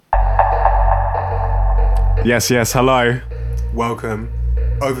Yes, hello. Welcome.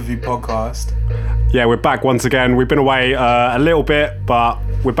 Overview podcast. Yeah, we're back once again. We've been away a little bit, but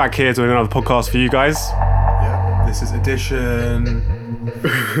we're back here doing another podcast for you guys. Yeah, this is edition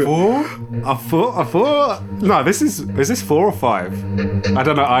 4? I thought. No, is this 4 or 5? I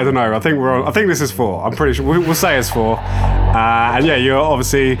don't know. I think this is 4. I'm pretty sure. We'll say it's 4. And yeah, you're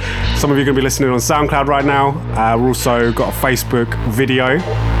obviously, some of you are going to be listening on SoundCloud right now. We've also got a Facebook video.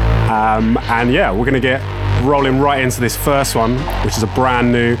 And yeah, we're going to get rolling right into this first one, which is a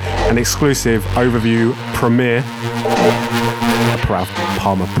brand new and exclusive overview premiere. Proud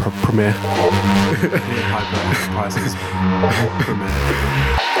Palmer premiere.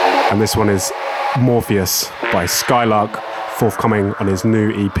 And this one is Morpheus by Skylark, forthcoming on his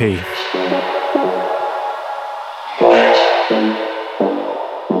new EP.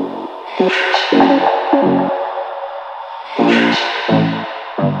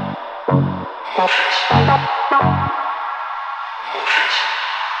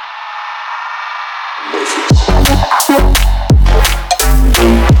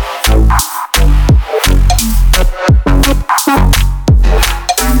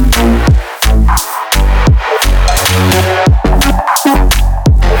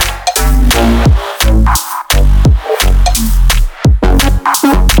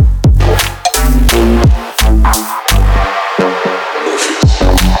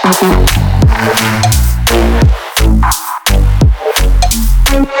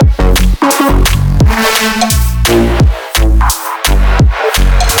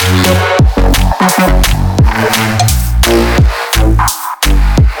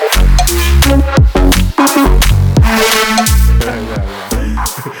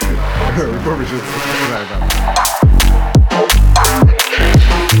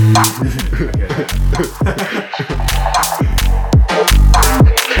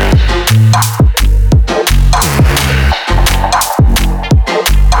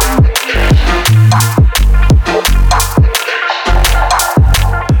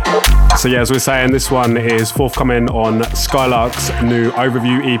 So yeah, as we're saying, this one is forthcoming on Skylark's new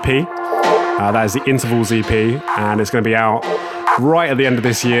Overview EP. That is the Intervals EP, and it's going to be out right at the end of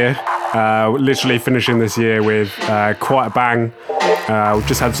this year. Literally finishing this year with quite a bang. We've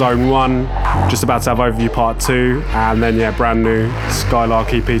just had Zone 1, just about to have Overview Part 2, and then yeah, brand new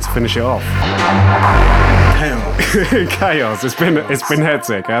Skylark EP to finish it off. Chaos. It's been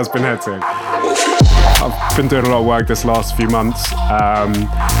hectic. It has been hectic. I've been doing a lot of work this last few months.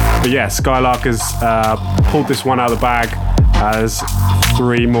 But yeah, Skylark has pulled this one out of the bag. Has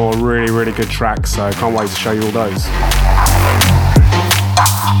 3 more really, really good tracks, so I can't wait to show you all those.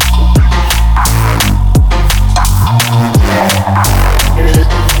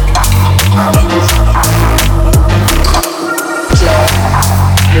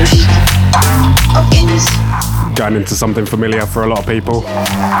 Going into something familiar for a lot of people.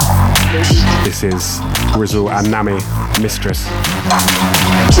 This is Rizzle and Nami, Mistress.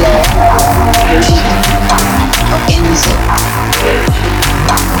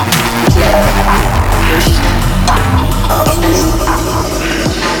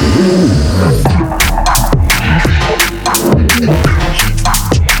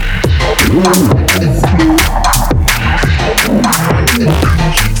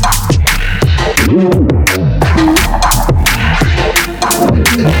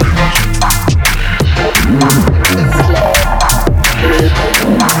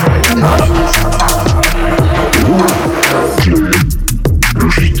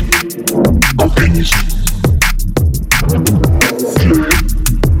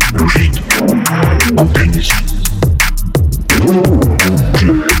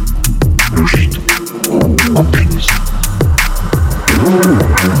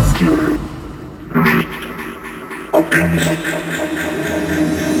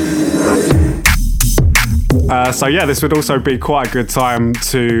 So yeah, this would also be quite a good time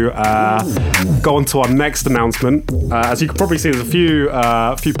to go on to our next announcement. As you can probably see, there's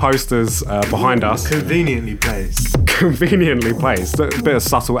a few posters behind us. Conveniently placed. A bit of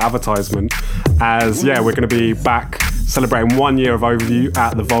subtle advertisement. As yeah, we're going to be back celebrating 1 year of Overview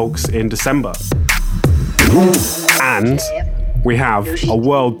at the Volks in December. And we have a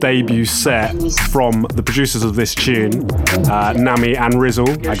world debut set from the producers of this tune. Nami and Rizzle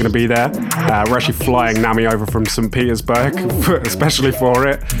are going to be there. We're actually flying Nami over from St. Petersburg, especially for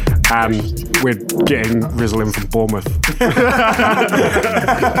it. And we're getting Rizzle in from Bournemouth.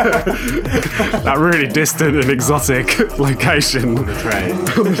 That really distant and exotic location. On the train.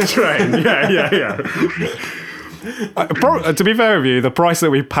 On the train, yeah. To be fair with you, the price that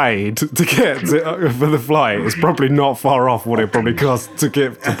we paid to get for the flight is probably not far off what it probably cost to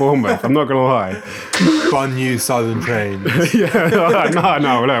get to Bournemouth. I'm not going to lie. Bun new Southern train. Yeah,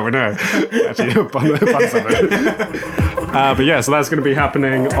 no, we know. Actually, bun something. But yeah, so that's going to be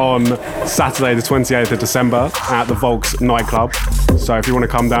happening on Saturday, the 28th of December at the Volks nightclub. So if you want to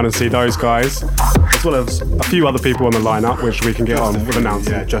come down and see those guys, as well as a few other people on the lineup, which we can get on with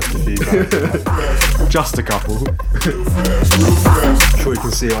announcing. Yeah, just a few guys. Just a couple. I'm sure you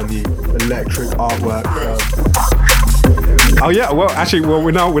can see on the electric artwork. Oh yeah,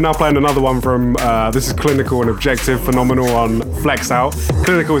 we're now playing another one from this is Clinical and Objective Phenomenal on Flex Out.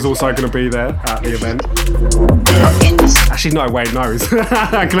 Clinical is also going to be there at the event. Actually, no, wait, no.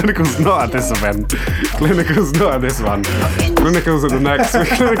 Clinical's not at this event. Clinical's not at this one. Clinical's at the next.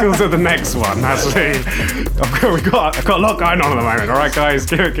 Clinical's at the next one. Actually, I've got a lot going on at the moment. All right, guys,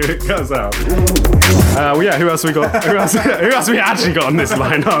 get us out. Well, yeah. Who else we got? Who else we actually got on this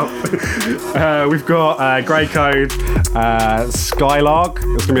lineup? We've got Grey Code, Skylark.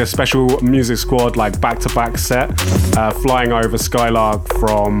 It's gonna be a special music squad like back-to-back set, flying over Skylark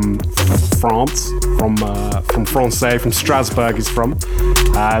from France, from Francais, from Strasbourg he's from.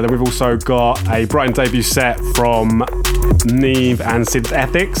 Then we've also got a Brighton debut set from Neve and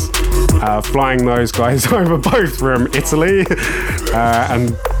Synthetics, flying those guys over both from Italy,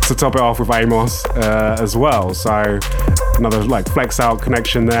 and to top it off with Amos as well. So another like Flex Out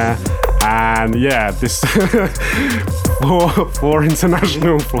connection there. And yeah, this four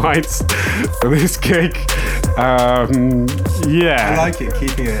international flights for this gig. Yeah, I like it,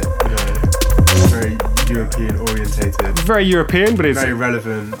 keeping it, very European orientated. Very European, but it's very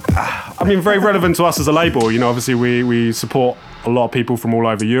relevant. I mean, very relevant to us as a label. Obviously we support a lot of people from all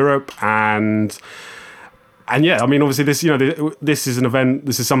over Europe, and yeah, I mean, obviously this, this is an event.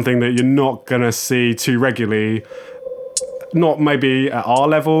 This is something that you're not gonna see too regularly. Not maybe at our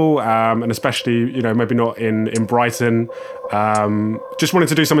level, and especially, maybe not in Brighton. Just wanted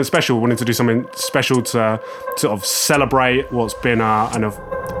to do something special. Wanted to do something special to sort of celebrate what's been a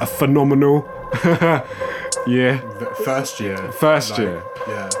phenomenal year. First year.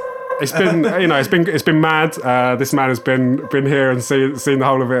 Yeah. It's been, it's been mad. This man has been here and seen the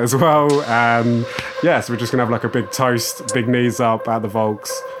whole of it as well. And yeah, so we're just gonna have like a big toast, big knees up at the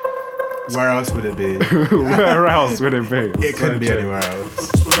Volks. Where else would it be? Where else would it be? It couldn't be anywhere else.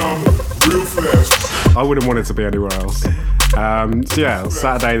 I wouldn't want it to be anywhere else. So yeah,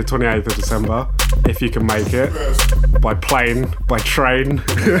 Saturday the 28th of December, if you can make it, by plane, by train.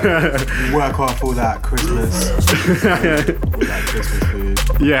 Work off all that Christmas, all that Christmas food.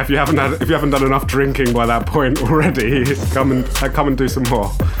 Yeah, if you haven't done enough drinking by that point already, come and do some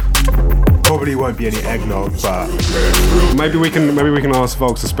more. Probably won't be any eggnog, but maybe we can ask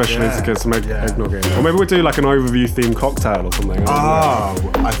folks especially to get some eggnog in, or maybe we'll do like an overview themed cocktail or something.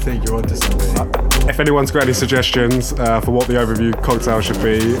 I think you're onto something. If anyone's got any suggestions for what the overview cocktail should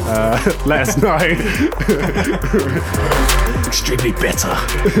be, let us know. Extremely bitter.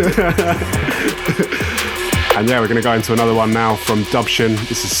 And yeah, we're going to go into another one now from Dubshin.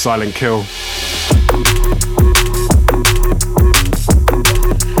 This is Silent Kill.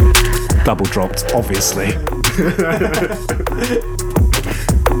 Double dropped, obviously.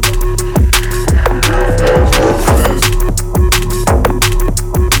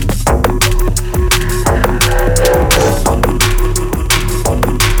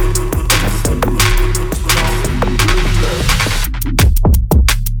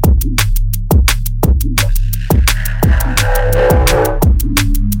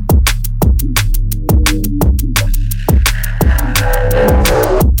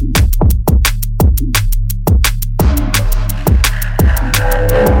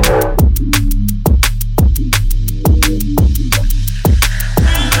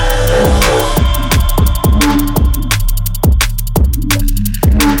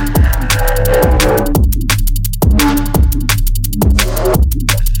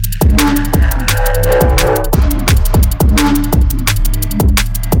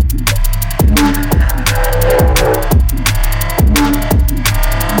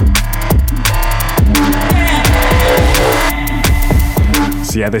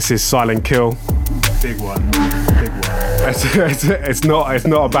 Yeah, this is Silent Kill. Big one. It's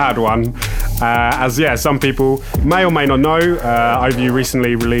not a bad one. Some people may or may not know, Overview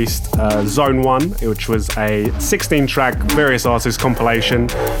recently released Zone 1, which was a 16-track various artists compilation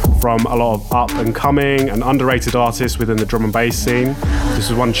from a lot of up and coming and underrated artists within the drum and bass scene. This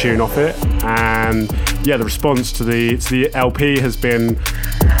was one tune off it, and yeah, the response to the LP has been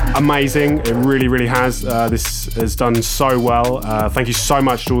amazing. It really, really has. This has done so well. Thank you so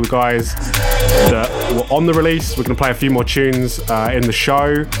much to all the guys that were on the release. We're going to play a few more tunes in the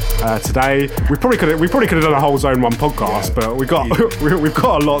show today. We probably could have done a whole Zone 1 podcast, but we've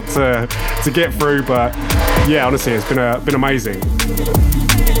got a lot to get through. But yeah, honestly, it's been amazing.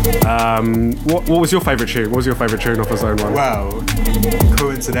 What was your favourite tune? What was your favourite tune off of Zone 1? Well,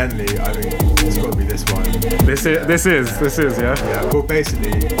 coincidentally, I think it's got to be this one. This is, yeah? Yeah, well,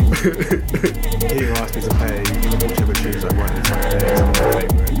 basically, he asked me to play whichever tunes I wanted to play, some of my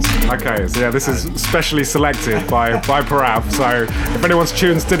favourites. Okay, so yeah, this is specially selected by Parav. So if anyone's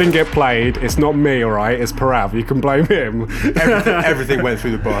tunes didn't get played, it's not me, alright? It's Parav. You can blame him. Everything went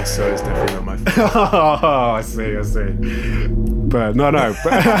through the boss, so it's definitely not my fault. Oh, I see. But no.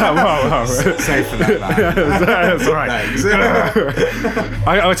 Whoa. Safe for that, man. That's right. Thanks.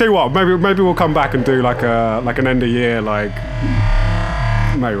 I'll tell you what. Maybe we'll come back and do like an end of year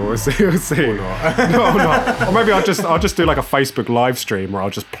Maybe we'll see. Or not. No. Or maybe I'll just do like a Facebook live stream where I'll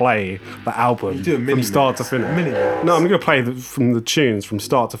just play the album do a mini from start mix. to finish. Mini mix. No, I'm gonna play from the tunes from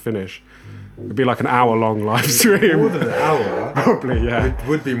start to finish. It'd be like an hour-long live stream. More than an hour. Probably, yeah. It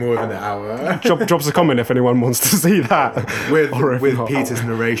would be more than an hour. Drop us a comment if anyone wants to see that. With not. Peter's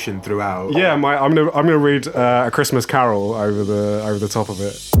narration throughout. Yeah, I'm gonna read a Christmas Carol over the top of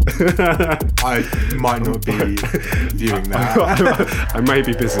it. I might not be viewing that. I may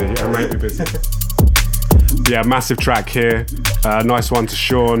be busy. Yeah, massive track here. Nice one to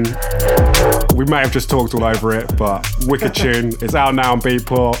Sean. We may have just talked all over it, but wicked tune. It's out now on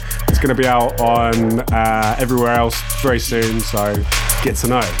Beatport. It's going to be out on everywhere else very soon, so get to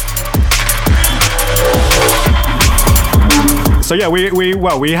know. So yeah,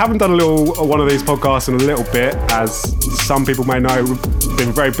 we haven't done one of these podcasts in a little bit, as some people may know. We've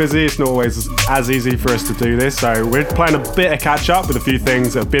been very busy. It's not always as easy for us to do this, so we're playing a bit of catch up with a few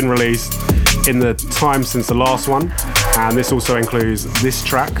things that have been released in the time since the last one, and this also includes this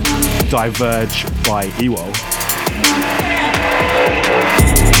track, Diverge by Ewol.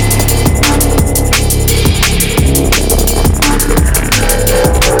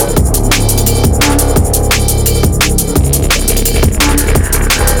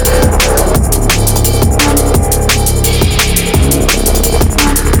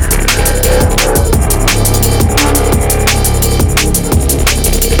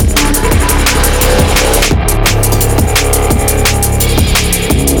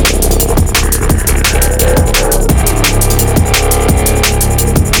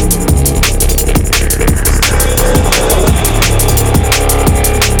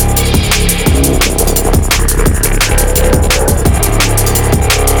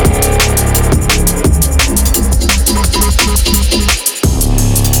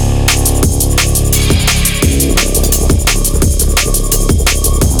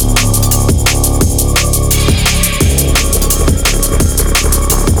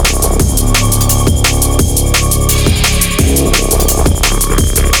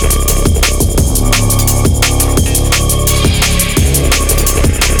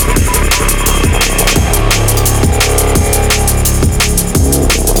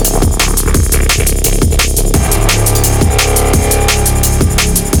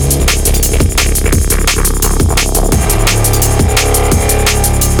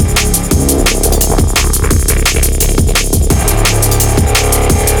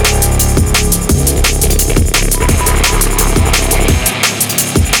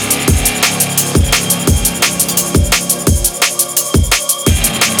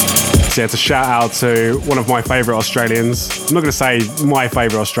 Yeah, it's a shout out to one of my favourite Australians. I'm not going to say my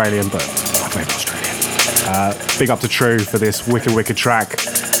favourite Australian, but my favourite Australian. Big up to True for this wicked track.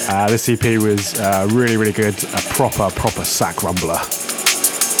 This EP was really, really good. A proper sack rumbler.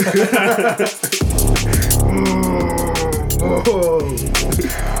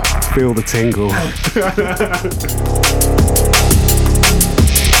 Feel the tingle.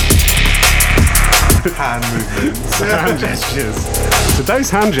 Hand movements. Hand gestures.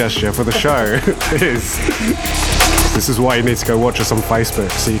 Today's hand gesture for the show is... This is why you need to go watch us on Facebook,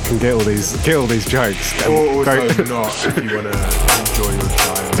 so you can get all these jokes. Or also not, if you want to enjoy your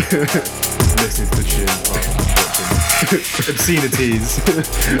time listening to the tunes while watching obscenities.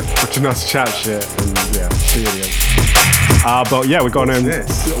 Watching us chat shit and the idiots. But yeah, we're going in.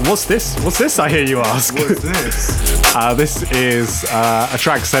 What's this? I hear you ask. What's this? This is a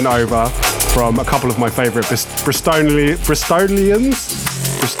track sent over from a couple of my favourite Bristolians.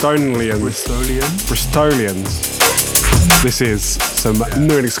 This is some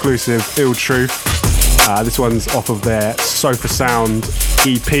new and exclusive Ill Truth. This one's off of their Sofa Sound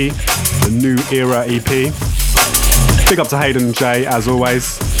EP, the New Era EP. Big up to Hayden and Jay, as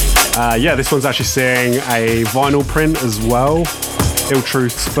always. Yeah, this one's actually seeing a vinyl print as well. Ill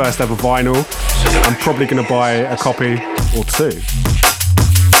Truth's first ever vinyl. I'm probably going to buy a copy or two.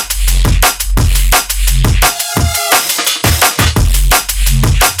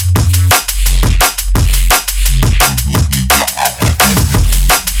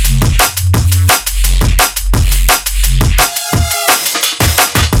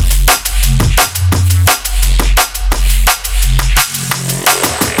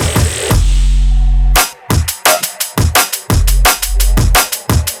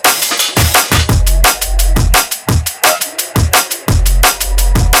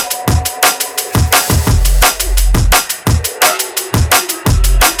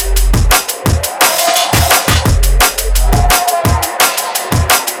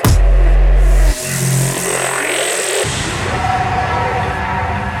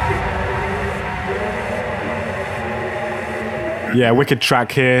 Yeah, wicked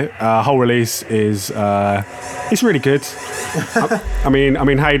track here. Whole release is it's really good. I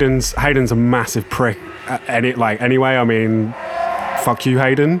mean Hayden's a massive prick. Anyway, I mean, fuck you,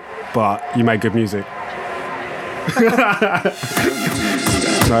 Hayden, but you make good music.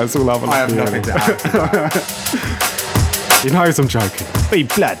 No, it's all love. I have nothing to add to that. He knows I'm joking. Be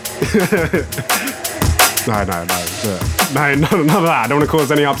blood. No, none of that. I don't want to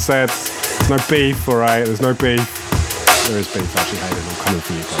cause any upsets. No beef, all right? There's no beef. There is beef, actually, Hayden. I'm coming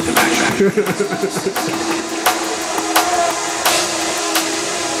for you,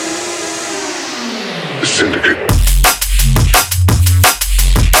 Syndicate.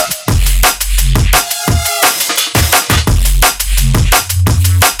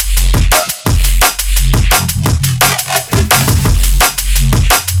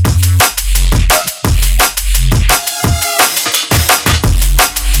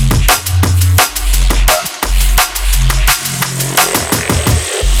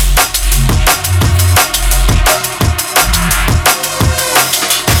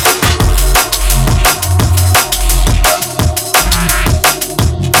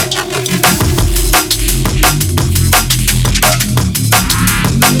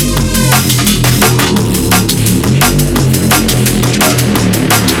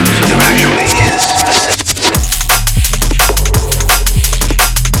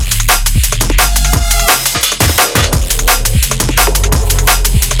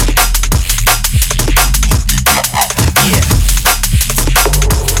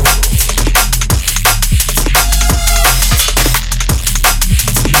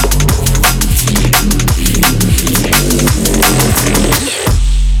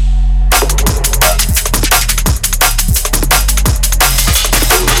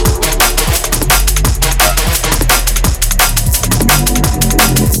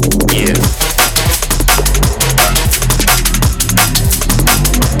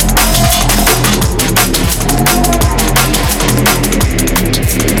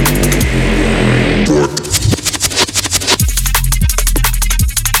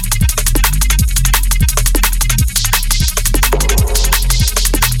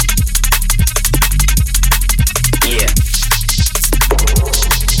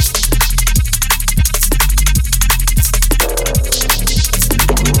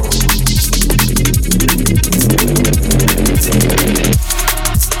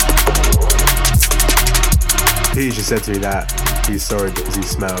 He just said to me that he's sorry because he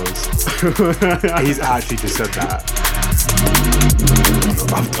smells. He's actually just said that.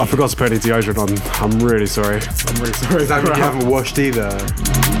 I forgot to put any deodorant on. I'm really sorry. Does that mean you haven't washed either?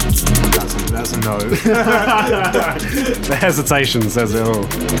 That's a no. The hesitation says it all.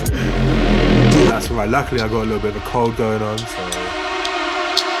 That's right. Luckily, I got a little bit of a cold going on,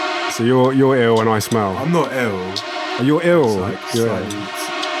 So you're ill and I smell. I'm not ill. You're ill. Like You're slightly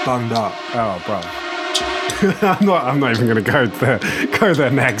bunged up. Oh, bro. I'm not even going to go there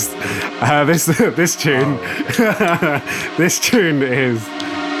next. This tune, this tune is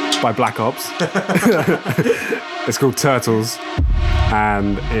by Black Ops. It's called Turtles,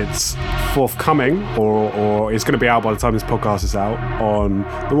 and it's forthcoming, or it's going to be out by the time this podcast is out, on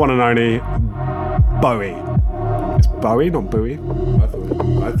the one and only Bowie. It's Bowie, not Bowie.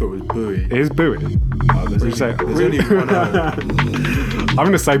 I thought it was Bowie. It is Bowie. There's only one I'm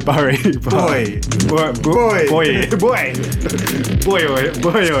going to say Bowie. Boy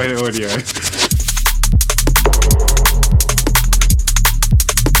audio.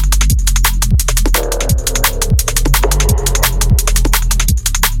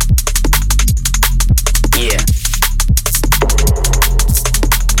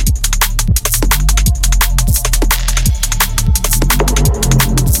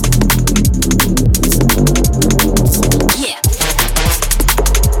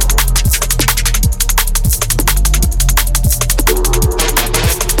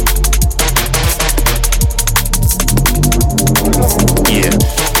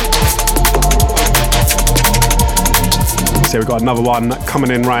 So we've got another one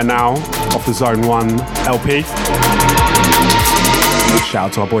coming in right now off the Zone 1 LP. Shout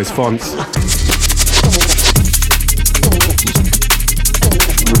out to our boys Fonts.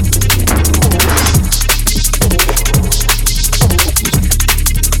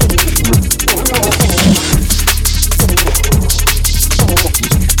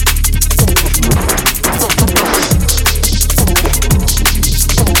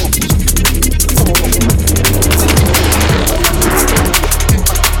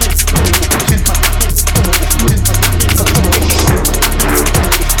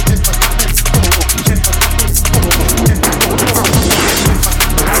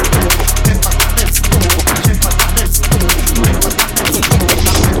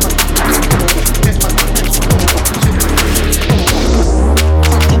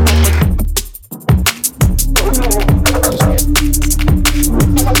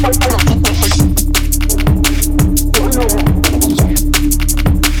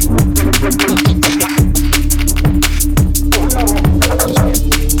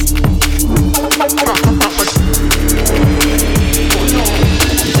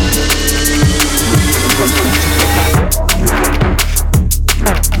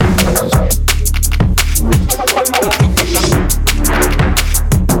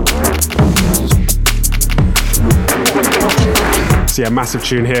 Yeah, massive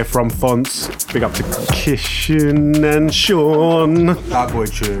tune here from Fonts. Big up to Kishin and Sean. That boy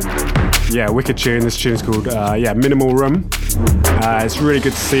tune. Yeah, wicked tune. This tune's called Minimal Room. It's really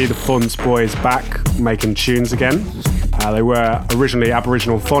good to see the Fonts boys back making tunes again. They were originally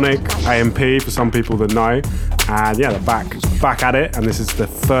Aboriginal Phonic, AMP for some people that know. And yeah, they're back at it. And this is the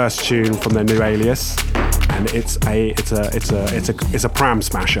first tune from their new alias. And it's a pram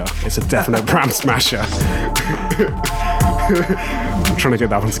smasher. It's a definite pram smasher. I'm trying to get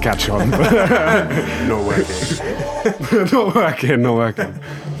that one to catch on, but not working.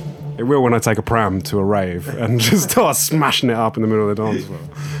 It will when I take a pram to a rave and just start smashing it up in the middle of the dance floor.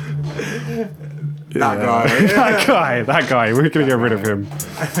 That guy. We're gonna get rid of him.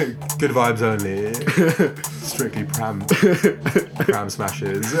 Good vibes only. Strictly pram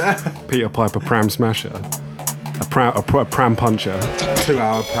smashers. Peter Piper pram smasher. A pram puncher.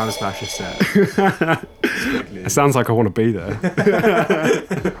 2-hour pram smasher set. It sounds like I want to be there.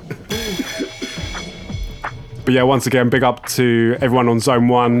 But yeah, once again, big up to everyone on Zone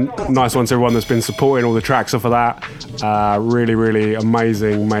 1. Nice one to everyone that's been supporting all the tracks off of that. Really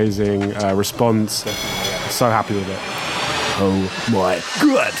amazing response. So happy with it. Oh my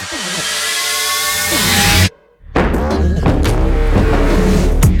god.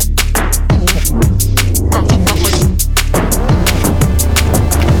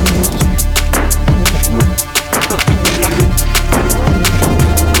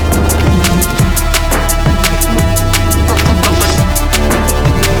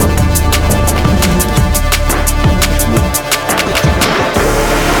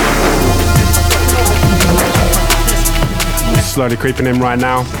 Slowly creeping in right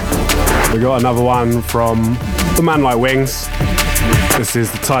now. We got another one from the Man Like Wings. This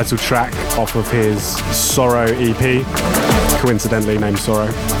is the title track off of his Sorrow EP, coincidentally named Sorrow.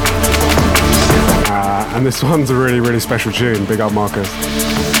 And this one's a really special tune. Big up Marcus.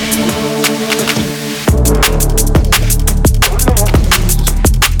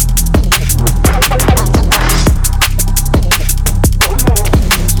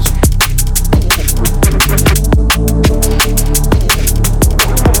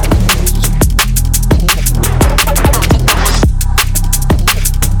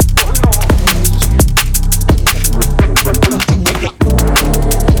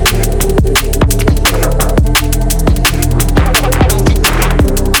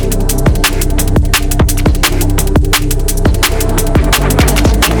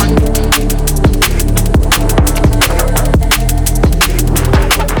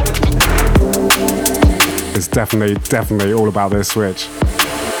 Definitely all about this switch. Funny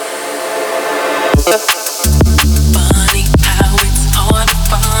how it's hard to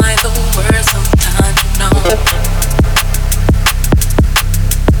find the words sometimes, you know.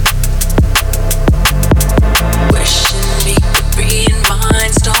 Wishing we could read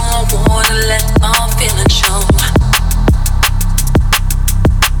minds, don't wanna let our feelings show.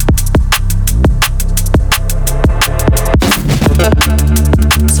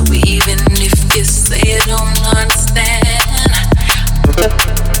 So even if you say you don't understand,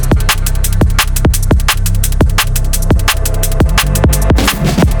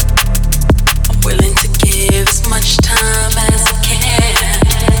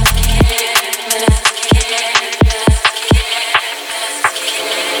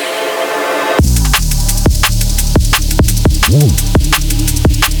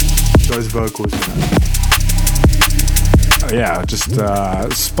 Those vocals, man. Yeah, just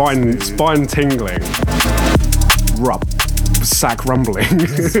spine tingling, sack rumbling.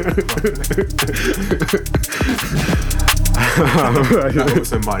 That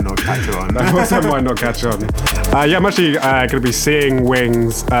also might not catch on. That might not catch on. Yeah, I'm actually going to be seeing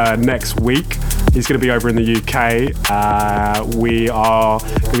Wings next week. He's going to be over in the UK. We are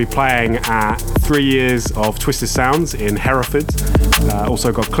going to be playing at 3 years of Twisted Sounds in Hereford.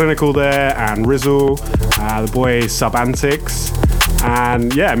 Also got Clinical there and Rizzle, the boy Subantics,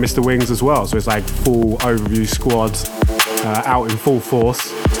 and yeah, Mr. Wings as well. So it's like full overview squad out in full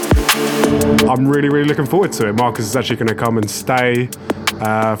force. I'm really, really looking forward to it. Marcus is actually going to come and stay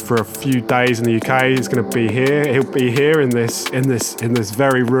for a few days in the UK. He's going to be here. He'll be here in this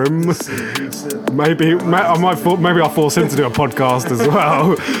very room. Maybe I'll force him to do a podcast as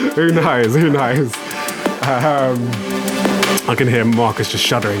well. Who knows? I can hear Marcus just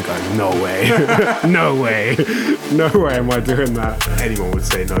shuddering, going, "No way, no way am I doing that." Anyone would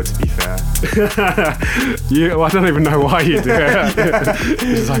say no, to be fair. I don't even know why you do it.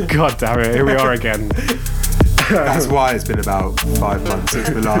 It's like, God damn it, here we are again. That's why it's been about 5 months since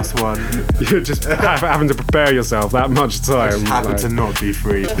the last one. You're just having to prepare yourself that much I time. just happen to not be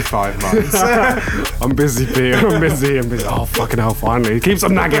free for 5 months. I'm busy, Pete. I'm busy. Oh, fucking hell, finally. He keeps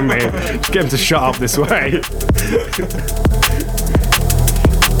on nagging me. Just get him to shut up this way.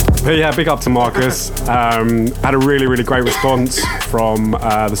 But yeah, big up to Marcus. Had a really, really great response from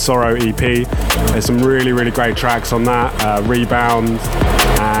the Sorrow EP. There's some really, really great tracks on that. Rebound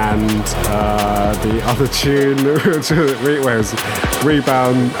and the other tune, where was it?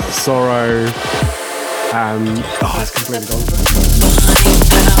 Rebound, Sorrow, and it's completely gone.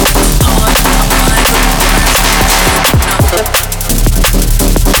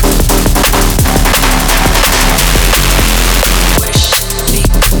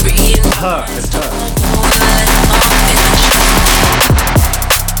 It's her.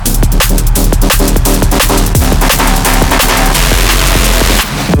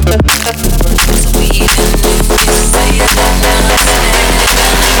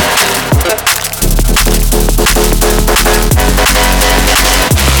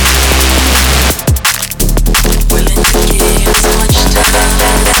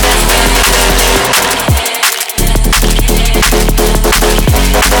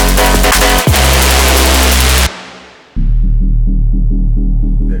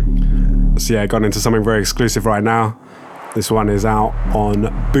 So yeah, gone into something very exclusive right now. This one is out on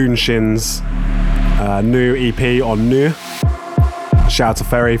Boonshin's new EP on New. Shout out to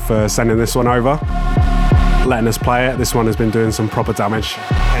Ferry for sending this one over, letting us play it. This one has been doing some proper damage.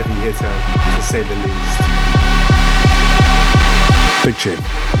 Heavy hitter, to say the least. Big tune.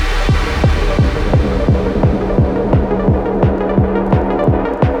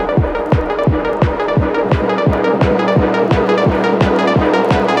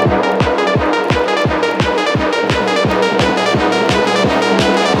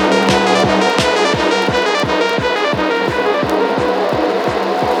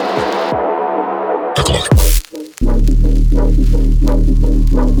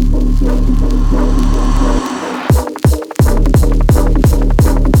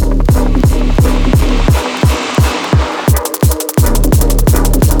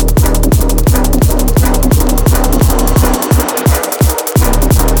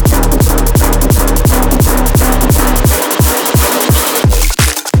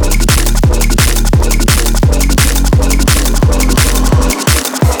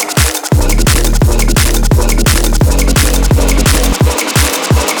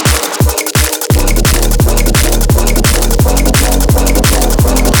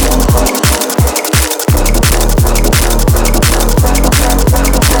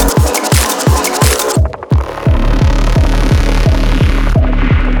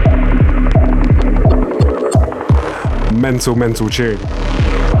 Mental tune.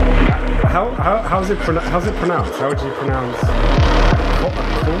 How's it pronounced? How would you pronounce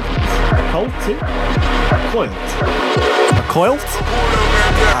a coilt?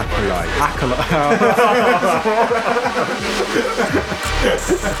 Acolyte.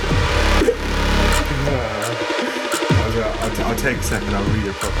 I'll take a second, I'll read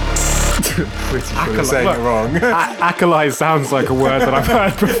it properly. Pretty sure I'm saying it wrong. Acolyte sounds like a word that I've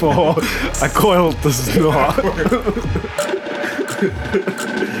heard before. A coil does not.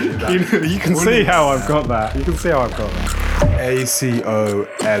 You can see how I've got that. ACOLYTE.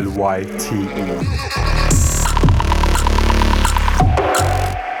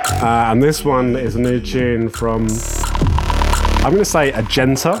 And this one is a new tune from, I'm going to say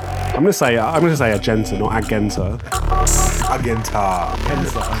Agenta. I'm going to say Agenta, not Agenta. Agenta.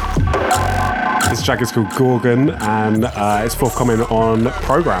 This track is called Gorgon, and it's forthcoming on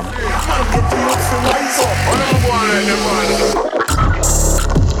Program.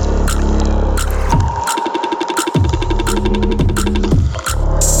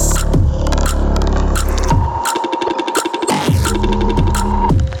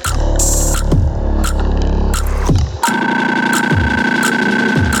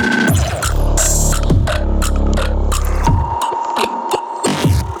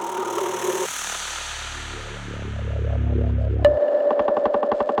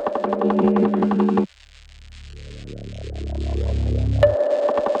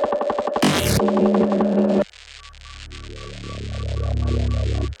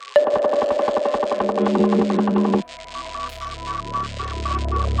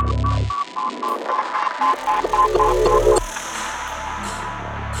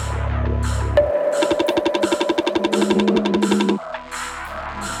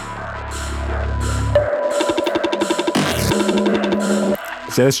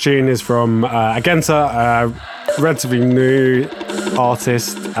 So this tune is from Agenta, a relatively new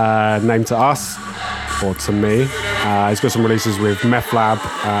artist named to us, or to me. He's got some releases with Meth Lab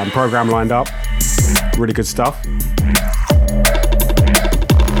and Program lined up. Really good stuff.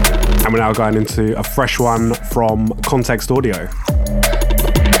 And we're now going into a fresh one from Context Audio.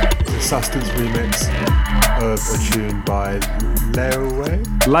 Sustenance remix of a tune by Layaway.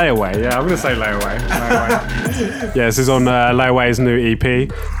 Layaway, yeah, I'm going to say Layaway. Yeah, this is on Layaway's new EP.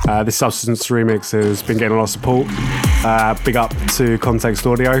 This Substance remix has been getting a lot of support. Big up to Context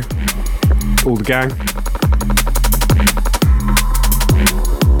Audio, all the gang.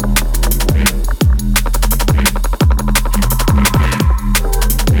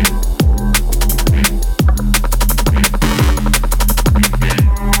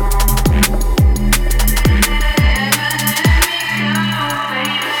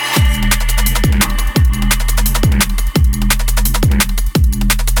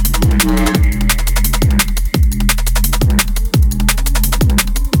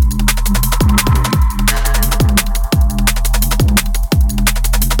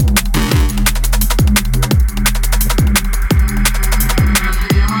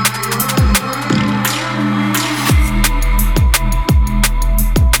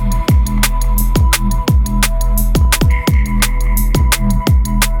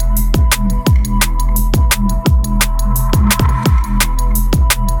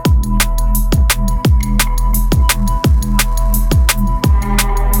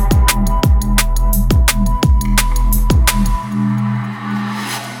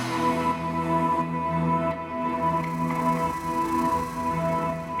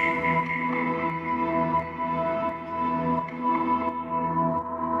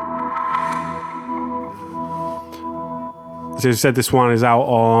 So you said this one is out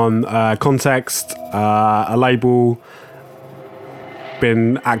on Context, a label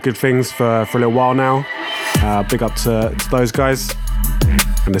been at good things for a little while now. Big up to those guys.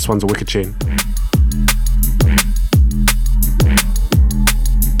 And this one's a wicked tune.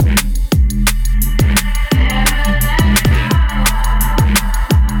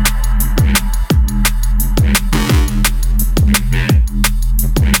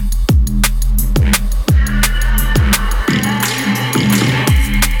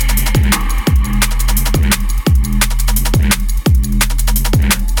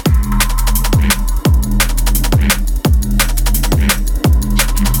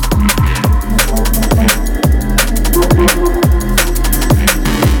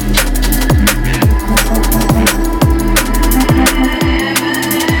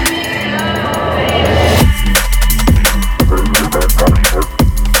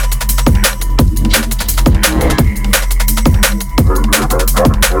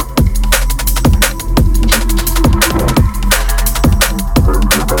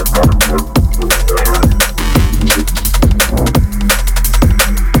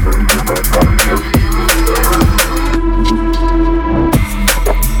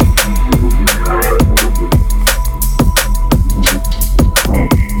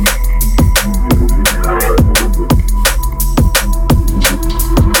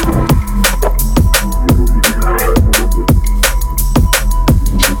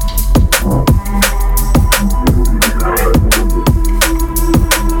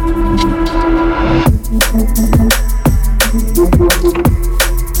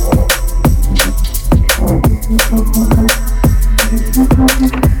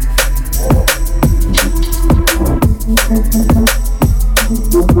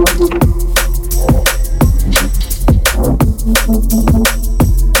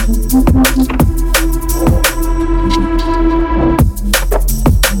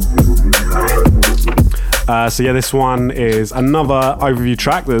 So yeah, this one is another overview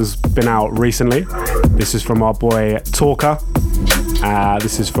track that's been out recently. This is from our boy Talker.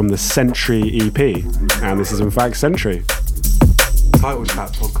 This is from the Century EP, and this is in fact Century. Title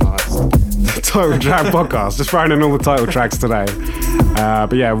track podcast. Title track podcast. Just throwing in all the title tracks today.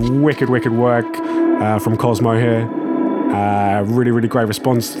 But yeah, wicked work from Cosmo here. Really great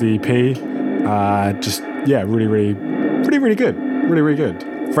response to the EP. Really good. Really good.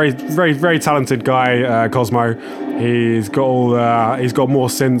 Very talented guy, Cosmo. He's got more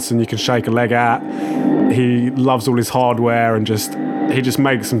synths than you can shake a leg at. He loves all his hardware and he just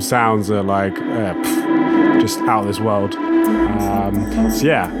makes some sounds that are like just out of this world. So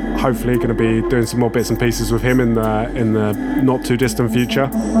yeah, hopefully going to be doing some more bits and pieces with him in the not too distant future.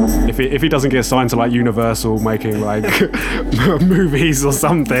 If he doesn't get signed to like Universal making like movies or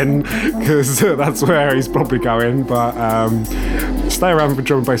something, because that's where he's probably going. But stay around for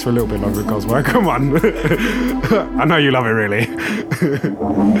drum and bass for a little bit longer, Cosmo. Come on, I know you love it really.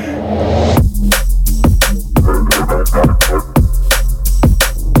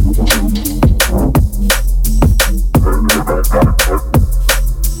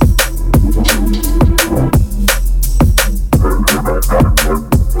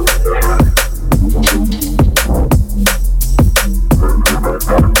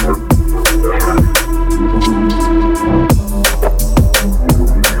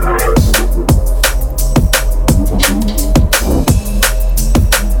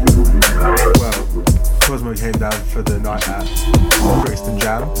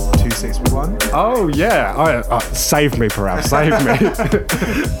 Oh yeah, save me perhaps, save me.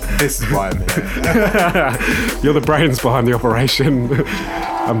 This is why I'm here. You're the brains behind the operation.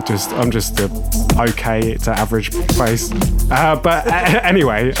 I'm just a okay to average face. But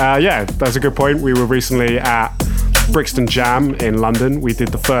anyway, yeah, that's a good point. We were recently at Brixton Jam in London. We did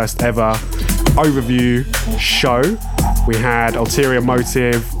the first ever overview show. We had Ulterior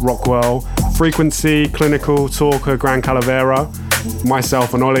Motive, Rockwell, Frequency, Clinical, Talker, Gran Calavera,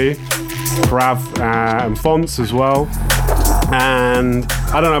 myself and Ollie, Prav and Fonts as well. And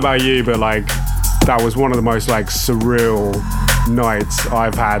I don't know about you, but like that was one of the most like surreal nights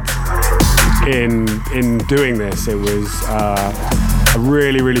I've had in doing this. It was a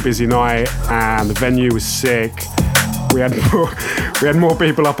really busy night, and the venue was sick. We had more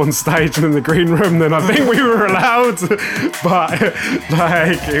people up on stage and in the green room than I think we were allowed, but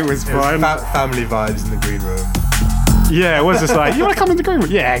like it was fun. Family vibes in the green room. Yeah, it was just like, you want to come in the green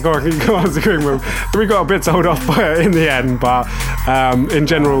room? Yeah, go on to the green room. We got a bit told off in the end, but in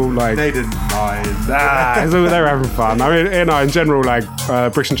general, like they didn't mind. They were having fun. I mean, in general, like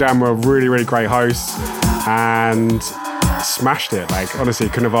Brixton Jam were really great hosts and smashed it. Like honestly,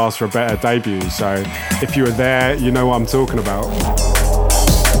 couldn't have asked for a better debut. So if you were there, you know what I'm talking about.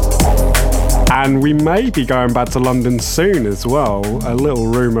 And we may be going back to London soon as well. A little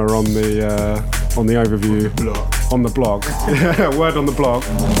rumour on the overview. On the blog. Word on the blog.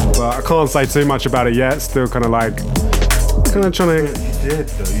 But I can't say too much about it yet. Still kind of trying to... You did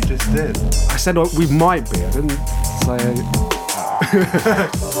though, you just did. I said we might be. I didn't say...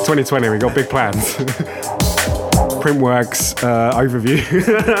 2020, we got big plans. Printworks overview.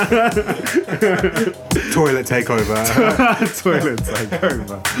 Toilet takeover. Toilet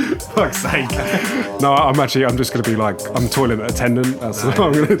takeover. Fuck's sake. No, I'm just going to be like, I'm toilet attendant. That's what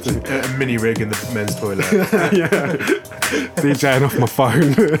I'm going to do. A mini rig in the men's toilet. Yeah. DJing off my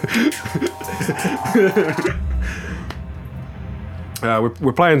phone.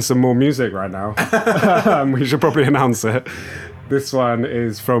 We're playing some more music right now. We should probably announce it. This one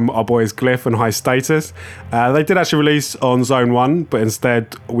is from our boys Glyph and High Status. They did actually release on Zone 1, but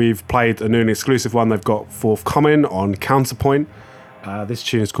instead we've played a new and exclusive one they've got forthcoming on Counterpoint. This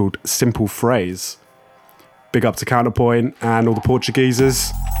tune is called Simple Phrase. Big up to Counterpoint and all the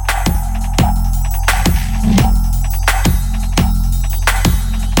Portuguesers.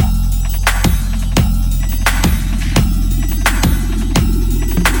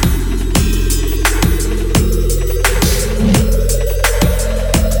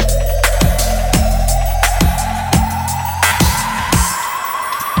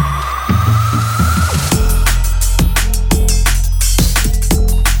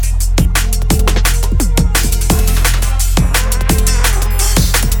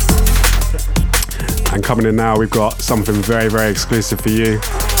 Coming in now, we've got something very exclusive for you.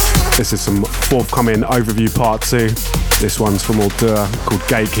 This is some forthcoming overview part 2. This one's from Aldur called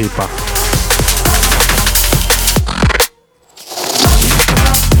Gatekeeper.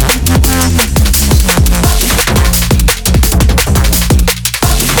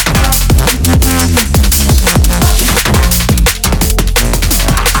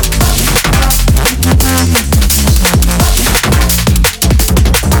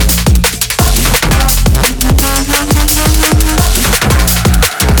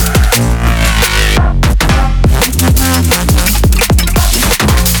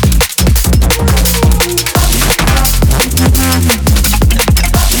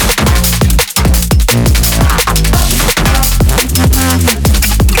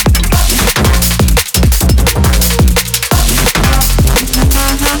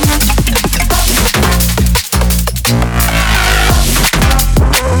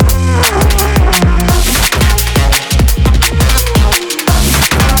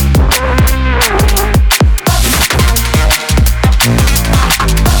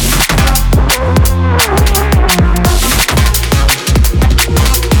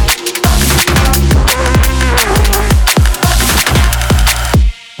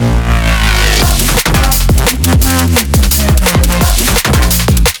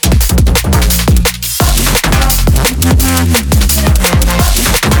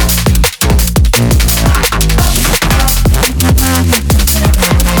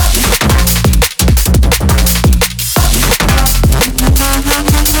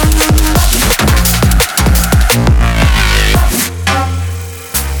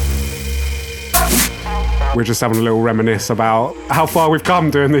 we're just having a little reminisce about how far we've come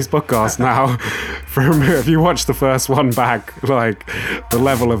doing these podcasts now. From if you watch the first one back, like the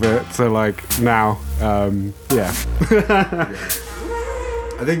level of it to like now, yeah.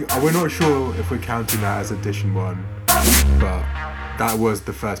 I think we're not sure if we're counting that as edition 1, but that was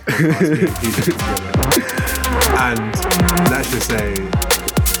the first podcast me and Peter put together. And let's just say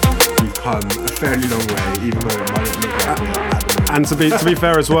we've come a fairly long way, even though it might not look like it at the moment. And to be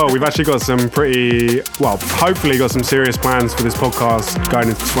fair as well, we've actually got some hopefully got some serious plans for this podcast going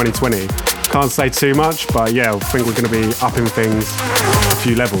into 2020. Can't say too much, but yeah, I think we're going to be upping things a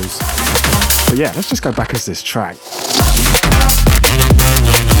few levels. But yeah, let's just go back into this track.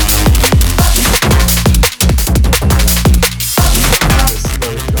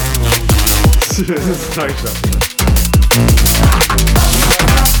 Snow Shuffle.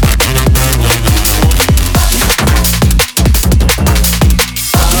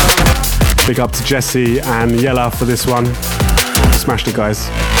 Big up to Jesse and Yella for this one. Smashed it, guys.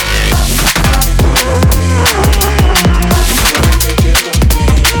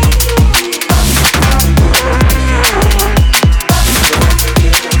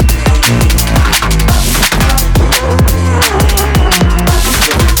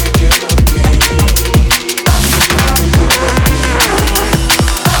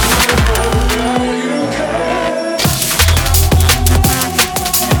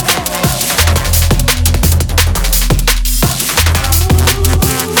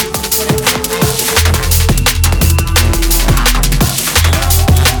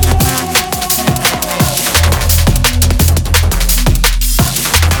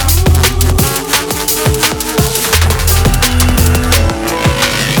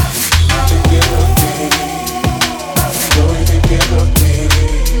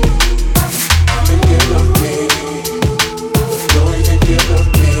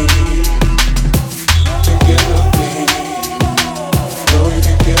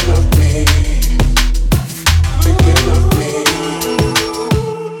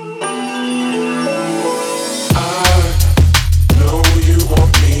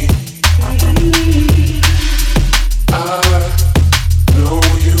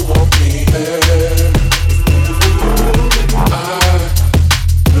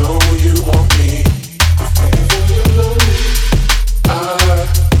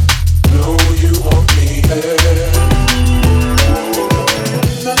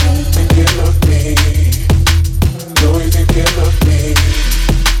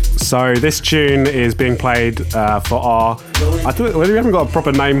 So this tune is being played for our... I think we haven't got a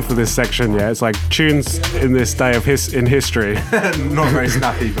proper name for this section yet. It's like tunes in this day of in history. Not very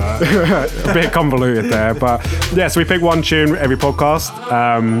snappy, but... a bit convoluted there. But yeah, so we pick one tune every podcast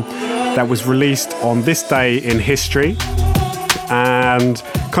that was released on this day in history. And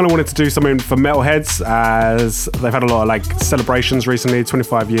kind of wanted to do something for metalheads, as they've had a lot of like celebrations recently,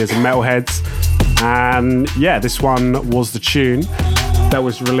 25 years of metalheads. And yeah, this one was the tune that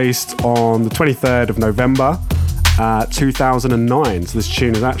was released on the 23rd of November 2009. So this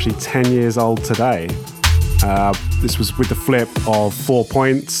tune is actually 10 years old today. This was with the flip of 4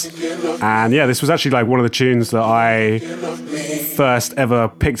 points. And yeah, this was actually like one of the tunes that I first ever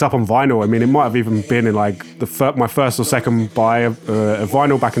picked up on vinyl. I mean, it might have even been in like my first or second buy of a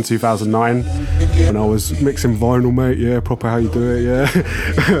vinyl back in 2009 when I was mixing vinyl, mate. Yeah, proper how you do it, yeah.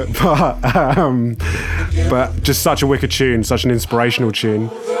 but just such a wicked tune, such an inspirational tune.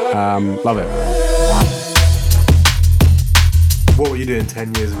 Love it. What were you doing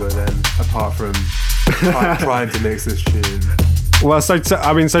 10 years ago then, apart from trying to mix this tune? Well, so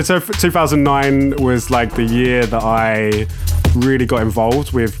 2009 was like the year that I really got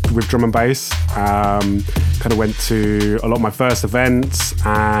involved with drum and bass. Kind of went to a lot of my first events,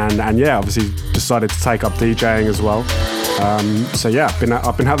 and yeah, obviously decided to take up DJing as well. So yeah,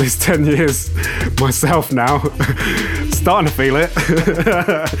 I've been at this 10 years myself now. Starting to feel it.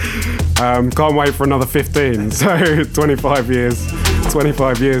 Can't wait for another 15. So 25 years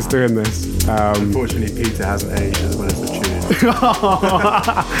doing this. Unfortunately, Peter hasn't aged as well as the tune.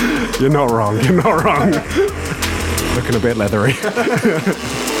 You're not wrong. Looking a bit leathery.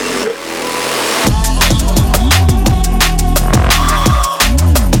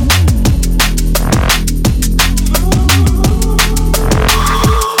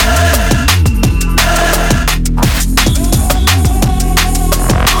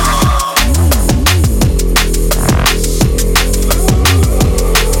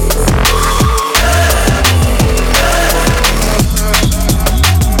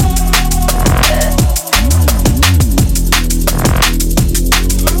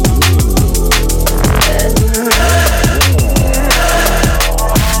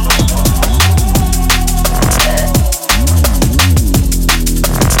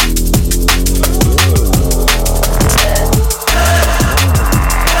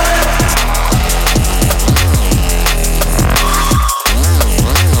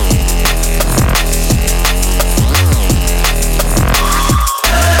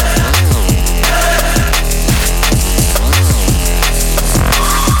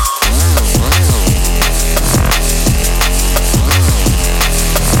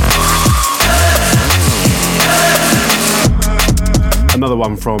 another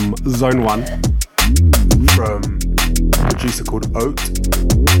one from Zone 1. From a producer called Oat.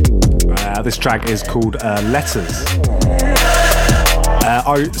 This track is called Letters.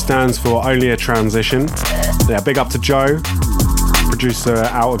 Oat stands for Only a Transition. Yeah, big up to Joe, producer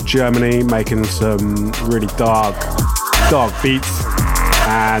out of Germany, making some really dark beats.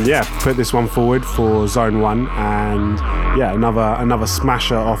 And yeah, put this one forward for Zone 1, and yeah, another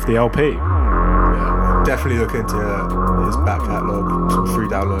smasher off the LP. Yeah, definitely look into his back catalogue, some free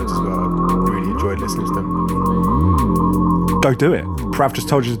downloads as well. Really enjoyed listening to them. Go do it. Prav just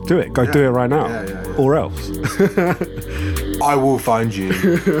told you to do it. Go do it right now. Yeah. Or else. I will find you.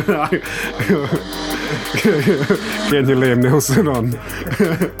 Getting your Liam Nielsen on.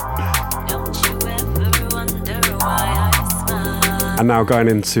 And now going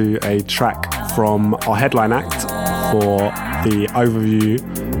into a track from our headline act for the overview,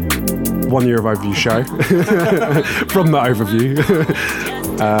 1 year of overview show. From the overview.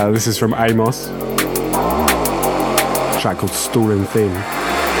 This is from Amos. A track called Stalling Theme.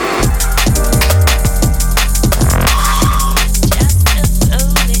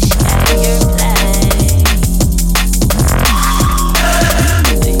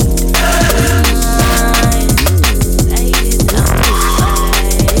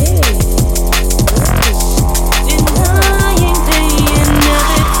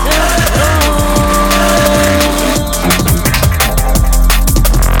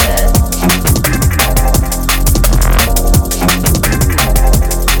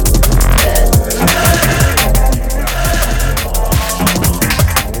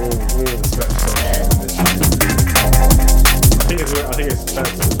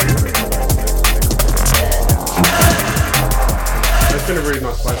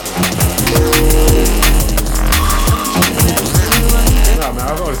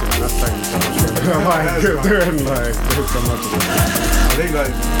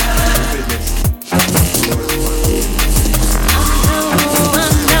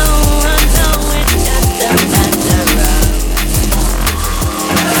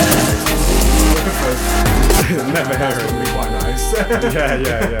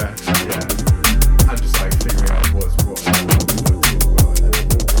 Yeah. And just like figuring out what's what.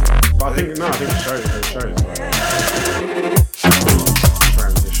 But I think it shows.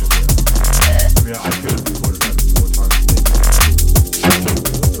 Transition. Yeah, I could have recorded that 4 times.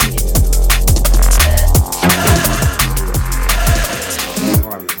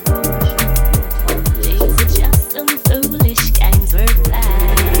 These are just some foolish games we're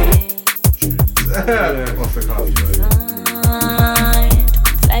playing. Off the cuff,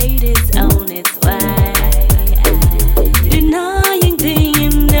 Fate is on its way, denying the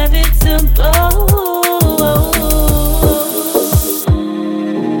inevitable.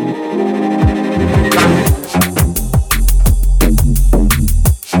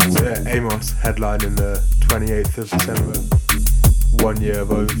 So yeah, Amos headlining the 28th of December. 1 year of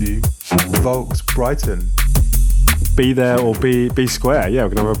overview. Volks, Brighton. Be there or be square. Yeah,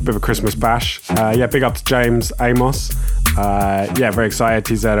 we're gonna have a bit of a Christmas bash. Yeah, big up to James Amos. Yeah, very excited.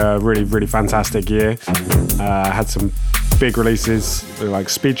 He's had a really fantastic year. Had some big releases like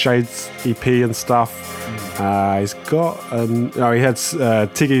Speed Shades EP and stuff. He's got he had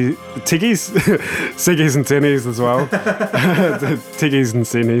Tiggies Siggies and Tinnies as well. Tiggies and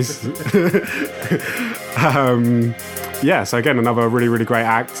Cinnies. Yeah, so again, another really great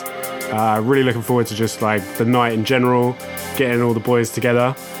act. Really looking forward to just like the night in general, getting all the boys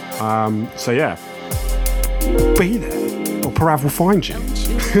together. So yeah, be there or Parav will find you.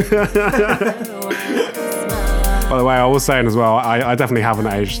 By the way, I was saying as well, I definitely haven't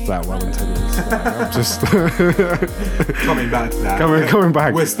aged that well in 10 years. So I'm just Coming back to that. coming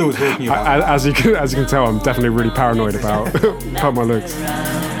back. We're still talking about As you can tell, I'm definitely really paranoid about my looks.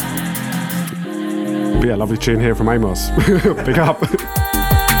 But yeah, lovely tune here from Amos. Big up.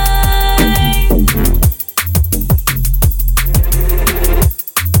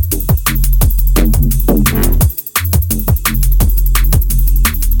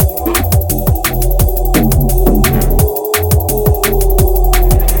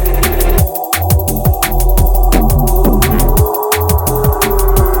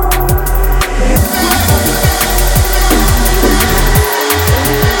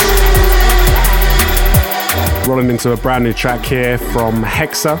 Rolling into a brand new track here from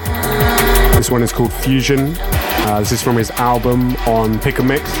Hexa. This one is called Fusion. This is from his album on Pick and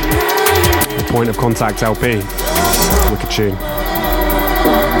Mix, the Point of Contact LP. Wicked tune.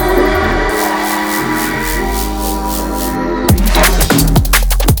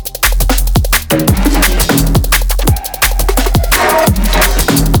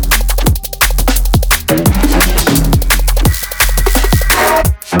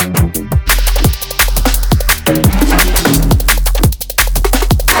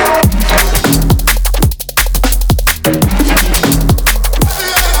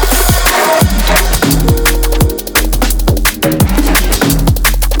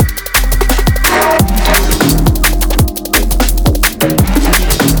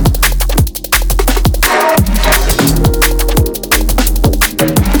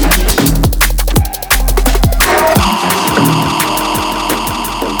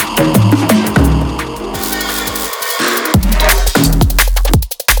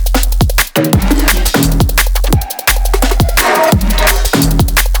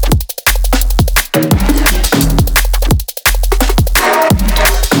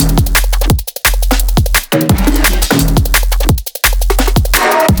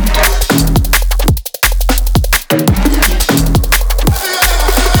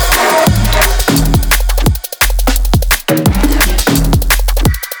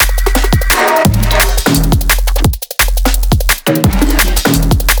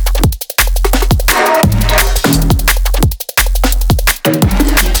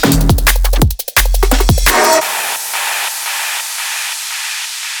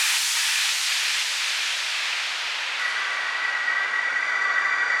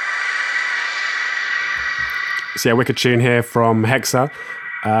 So yeah, wicked tune here from Hexa.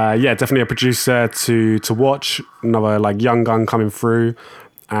 Yeah, definitely a producer to watch. Another like young gun coming through,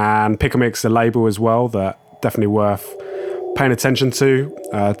 and Pick a Mix, the label as well, that definitely worth paying attention to.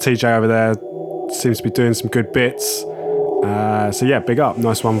 TJ over there seems to be doing some good bits. So yeah, big up.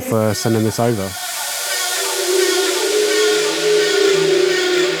 Nice one for sending this over.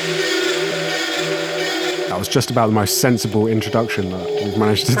 That was just about the most sensible introduction that we've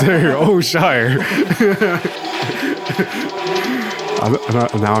managed to do all show. And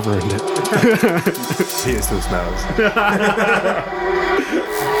now I've ruined it. Peter still smells.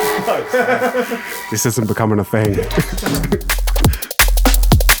 This isn't becoming a thing.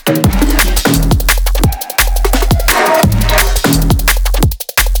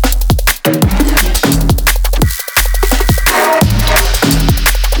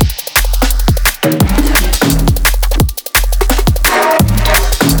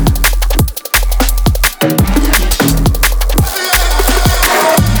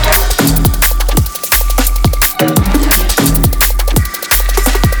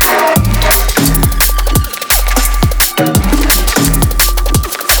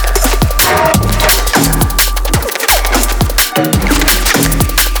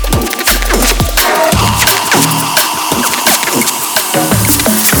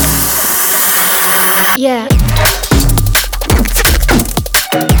 Yeah.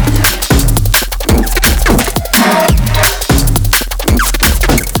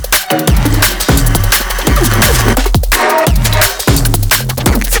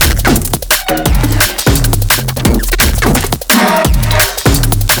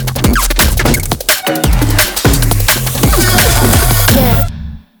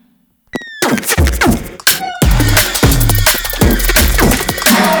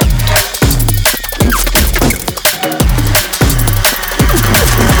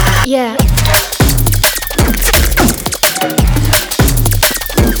 Yeah.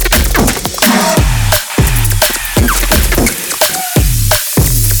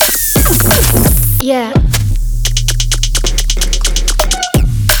 Yeah.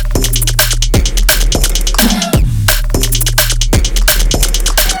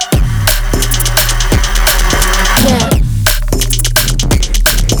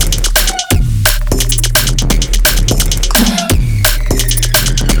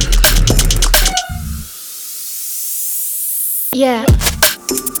 Yeah.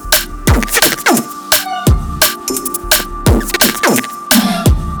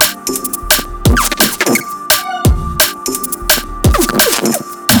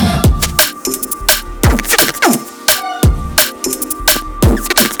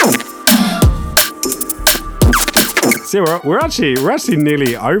 See, we're actually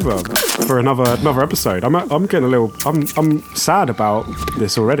nearly over for another episode. I'm getting a little. I'm sad about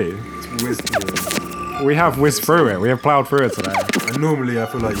this already. Whizzed through it. We have whizzed through it. We have ploughed through it today. And normally I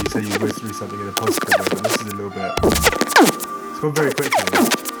feel like you say you whiz through something in a positive way, but this is a little bit. It's gone very quickly.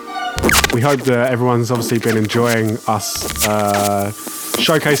 We hope that everyone's obviously been enjoying us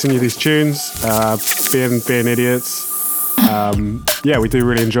showcasing you these tunes, being idiots. Yeah, we do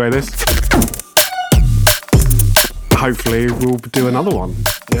really enjoy this. Hopefully, we'll do another one.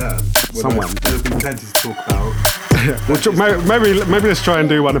 Yeah. Well, Someone. There'll be plenty to talk about. Maybe let's try and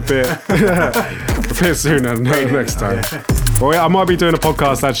do one a bit sooner next time. Yeah. Well, I might be doing a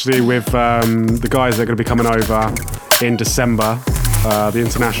podcast actually with the guys that are going to be coming over in December, the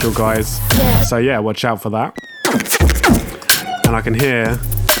international guys. Yeah. So yeah, watch out for that. And I can hear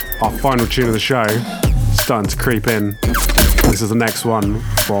our final tune of the show starting to creep in. This is the next one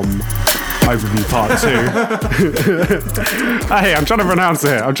from Overview Part 2. Hey, I'm trying to pronounce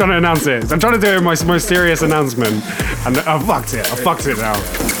it. I'm trying to announce it. I'm trying to do my most serious announcement. And I fucked it. I fucked it now.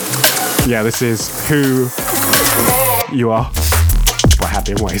 Yeah, this is Who You Are by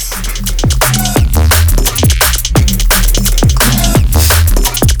Happy and Waste.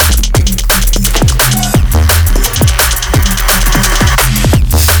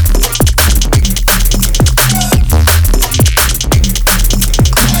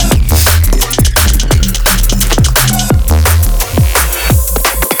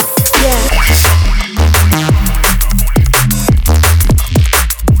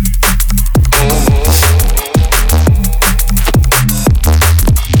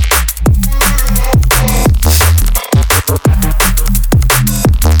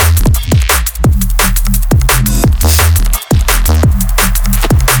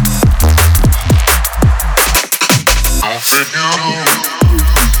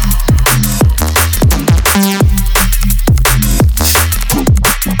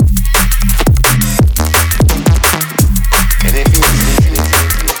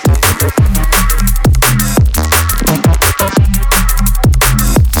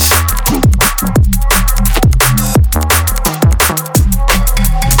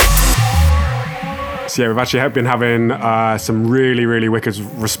 yeah, we've actually been having some really, really wicked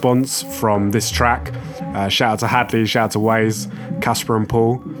response from this track. Shout out to Hadley, shout out to Waze, Casper and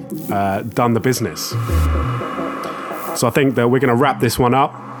Paul. Done the business. So I think that we're going to wrap this one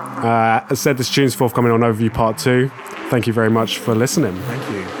up. As said, this tune's forthcoming on Overview Part 2. Thank you very much for listening. Thank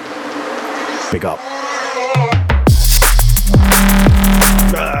you. Big up.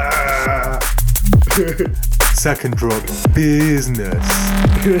 Second drop business.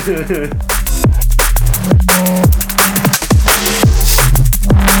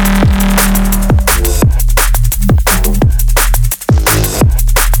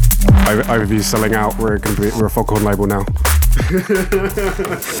 Overview selling out. We're a Foghorn label now.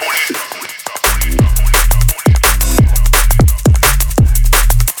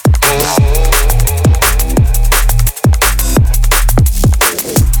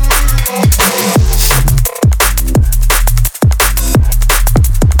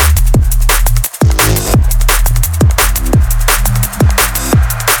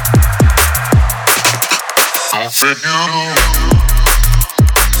 I said you